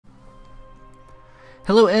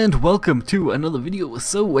Hello and welcome to another video.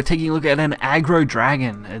 So we're taking a look at an aggro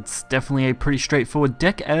dragon. It's definitely a pretty straightforward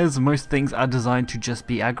deck, as most things are designed to just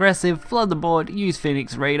be aggressive, flood the board, use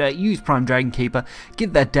Phoenix Raider, use Prime Dragon Keeper,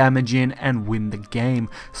 get that damage in and win the game.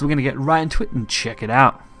 So we're going to get right into it and check it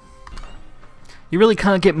out. You really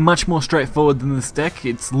can't get much more straightforward than this deck.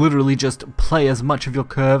 It's literally just play as much of your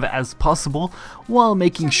curve as possible while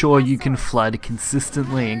making sure you can flood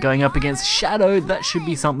consistently. And going up against Shadow, that should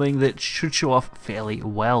be something that should show off fairly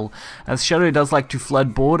well, as Shadow does like to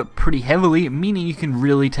flood board pretty heavily, meaning you can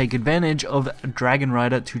really take advantage of Dragon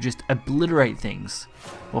Rider to just obliterate things.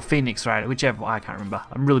 Or Phoenix Rider, whichever, I can't remember.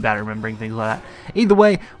 I'm really bad at remembering things like that. Either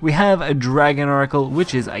way, we have a Dragon Oracle,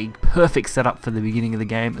 which is a perfect setup for the beginning of the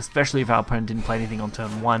game, especially if our opponent didn't play anything on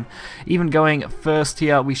turn 1. Even going first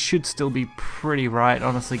here, we should still be pretty right,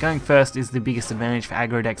 honestly. Going first is the biggest advantage for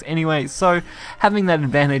aggro decks anyway, so having that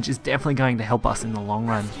advantage is definitely going to help us in the long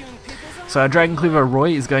run. So our Dragon Cleaver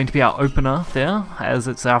Roy is going to be our opener there, as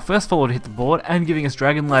it's our first follower to hit the board, and giving us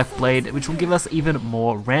Dragon Life Blade, which will give us even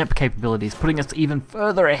more ramp capabilities, putting us even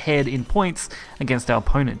further ahead in points against our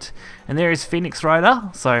opponent. And there is Phoenix Rider,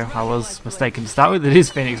 so I was mistaken to start with, it is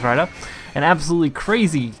Phoenix Rider. An absolutely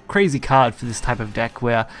crazy card for this type of deck,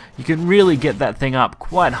 where you can really get that thing up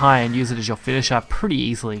quite high and use it as your finisher pretty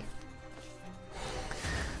easily.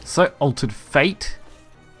 So Altered Fate.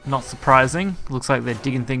 Not surprising, looks like they're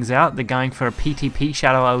digging things out. They're going for a PTP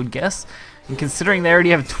Shadow, I would guess. And considering they already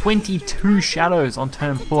have 22 Shadows on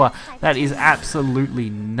turn 4, that is absolutely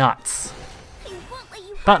nuts.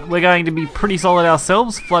 But we're going to be pretty solid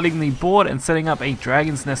ourselves, flooding the board and setting up a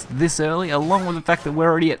Dragon's Nest this early, along with the fact that we're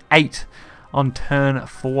already at 8 on turn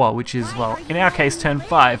 4, which is, well, in our case, turn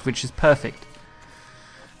 5, which is perfect.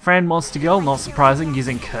 Fran Monster Girl, not surprising,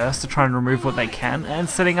 using Curse to try and remove what they can, and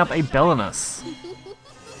setting up a Belinus.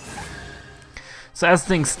 So as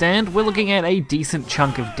things stand, we're looking at a decent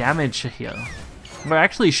chunk of damage here. We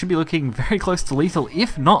actually should be looking very close to lethal,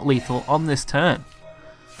 if not lethal, on this turn.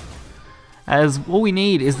 As all we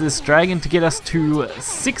need is this dragon to get us to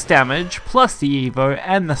 6 damage, plus the Evo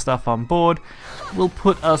and the stuff on board, will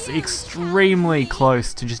put us extremely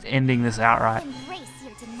close to just ending this outright.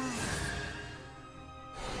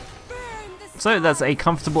 So that's a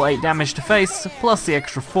comfortable 8 damage to face, plus the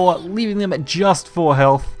extra 4, leaving them at just 4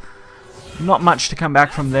 health. Not much to come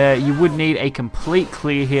back from there. You would need a complete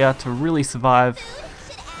clear here to really survive.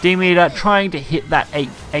 Demeter trying to hit that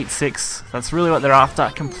 8-6. That's really what they're after.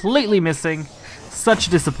 Completely missing. Such a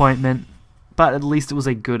disappointment, but at least it was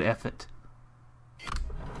a good effort.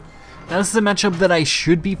 Now this is a matchup that I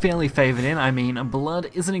should be fairly favoured in. I mean, Blood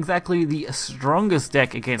isn't exactly the strongest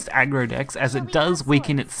deck against aggro decks, as it does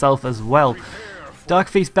weaken itself as well. Dark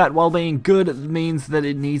Feast Bat, while being good, means that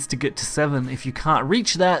it needs to get to 7. If you can't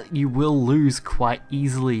reach that, you will lose quite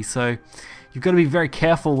easily. So you've got to be very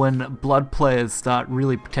careful when Blood players start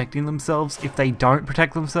really protecting themselves. If they don't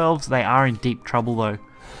protect themselves, they are in deep trouble though.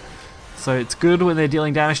 So it's good when they're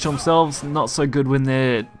dealing damage to themselves, not so good when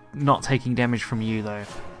they're not taking damage from you though.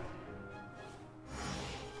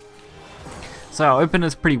 So our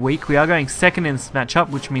opener's pretty weak. We are going second in this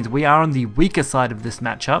matchup, which means we are on the weaker side of this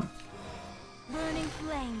matchup.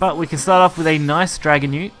 But we can start off with a nice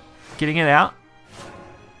Dragon Ute, getting it out.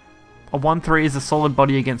 A 1-3 is a solid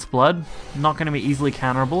body against Blood, not going to be easily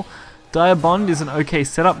counterable. Dire Bond is an okay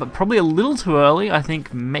setup, but probably a little too early. I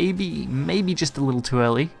think maybe just a little too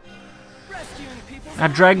early. Our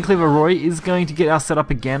Dragon Cleaver Roy is going to get our setup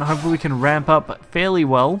again. Hopefully we can ramp up fairly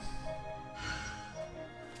well.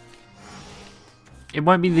 It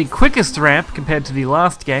won't be the quickest ramp compared to the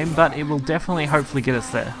last game, but it will definitely hopefully get us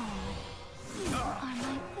there.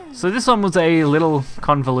 So this one was a little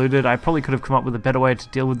convoluted. I probably could have come up with a better way to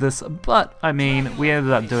deal with this, but I mean, we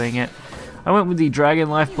ended up doing it. I went with the Dragon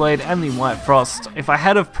Life Blade and the White Frost. If I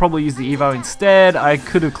had have probably used the Evo instead, I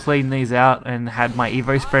could have cleaned these out and had my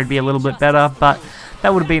Evo spread be a little bit better, but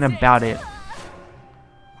that would have been about it.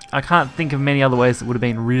 I can't think of many other ways that would have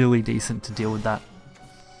been really decent to deal with that.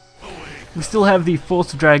 We still have the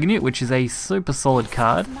Force of Dragon Ute, which is a super solid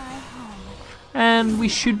card. And we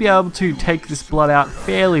should be able to take this Blood out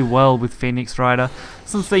fairly well with Phoenix Rider,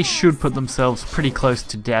 since they should put themselves pretty close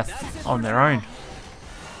to death on their own.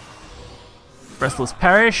 Restless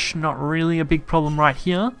Parish, not really a big problem right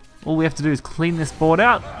here. All we have to do is clean this board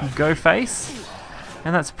out, go face,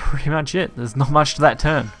 and that's pretty much it. There's not much to that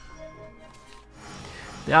turn.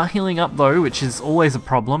 They are healing up though, which is always a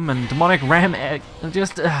problem, and Demonic Ram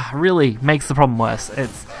just really makes the problem worse.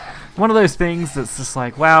 It's one of those things that's just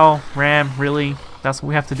like, wow, Ram, really? That's what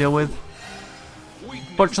we have to deal with?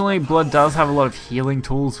 Fortunately, Blood does have a lot of healing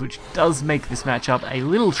tools, which does make this matchup a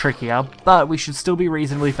little trickier, but we should still be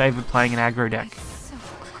reasonably favoured playing an aggro deck. So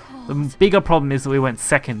The bigger problem is that we went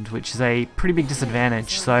second, which is a pretty big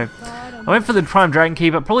disadvantage. So I went for the Prime Dragon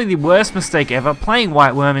Keeper, probably the worst mistake ever, playing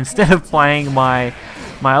White Worm instead of playing my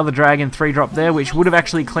other Dragon 3-drop there, which would have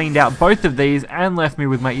actually cleaned out both of these and left me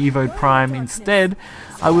with my Evoed Prime instead.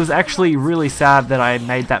 I was actually really sad that I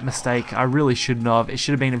made that mistake. I really shouldn't have. It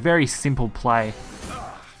should have been a very simple play.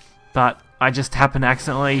 But I just happened to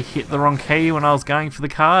accidentally hit the wrong key when I was going for the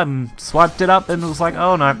card and swiped it up, and it was like,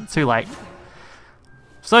 oh no, too late.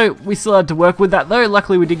 So we still had to work with that though.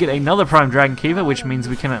 Luckily we did get another Prime Dragon Keeper, which means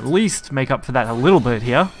we can at least make up for that a little bit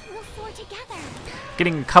here.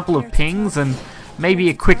 Getting a couple of pings and maybe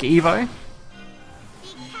a quick Evo.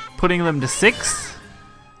 Putting them to 6.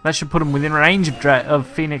 That should put them within range of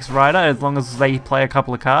Phoenix Rider as long as they play a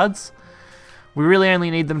couple of cards. We really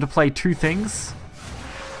only need them to play 2 things.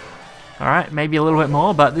 Alright, maybe a little bit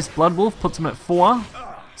more, but this Blood Wolf puts them at 4.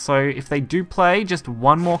 So if they do play just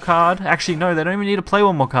one more card, actually no, they don't even need to play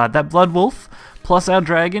one more card. That Blood Wolf plus our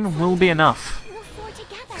Dragon will be enough.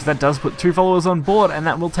 Because that does put 2 followers on board, and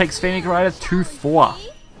that will take Phoenix Rider to 4.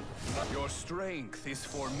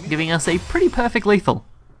 Giving us a pretty perfect lethal.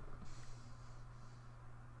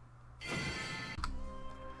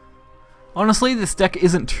 Honestly, this deck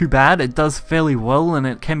isn't too bad. It does fairly well and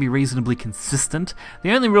it can be reasonably consistent.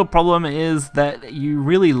 The only real problem is that you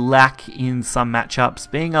really lack in some matchups.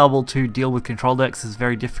 Being able to deal with control decks is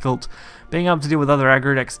very difficult. Being able to deal with other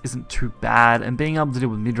aggro decks isn't too bad, and being able to deal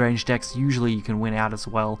with mid-range decks, usually you can win out as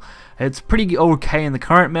well. It's pretty okay in the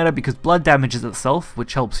current meta because blood damages itself,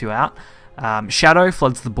 which helps you out. Shadow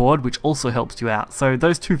floods the board, which also helps you out. So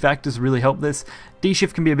those 2 factors really help this.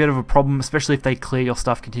 D-shift can be a bit of a problem, especially if they clear your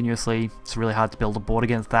stuff continuously. It's really hard to build a board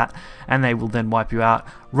against that, and they will then wipe you out.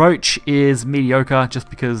 Roach is mediocre just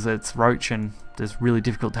because it's Roach, and it's really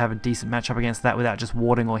difficult to have a decent matchup against that without just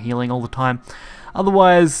warding or healing all the time.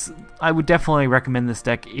 Otherwise, I would definitely recommend this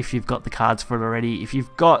deck if you've got the cards for it already. If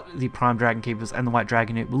you've got the Prime Dragon Keepers and the White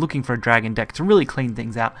Dragon, we're looking for a Dragon deck to really clean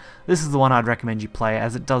things out. This is the one I'd recommend you play,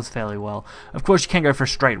 as it does fairly well. Of course, you can go for a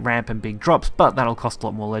straight ramp and big drops, but that'll cost a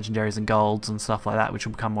lot more legendaries and golds and stuff like that, which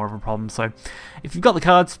will become more of a problem. So, if you've got the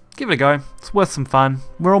cards, give it a go. It's worth some fun.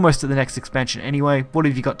 We're almost at the next expansion anyway. What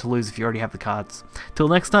have you got to lose if you already have the cards? Till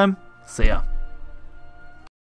next time, see ya.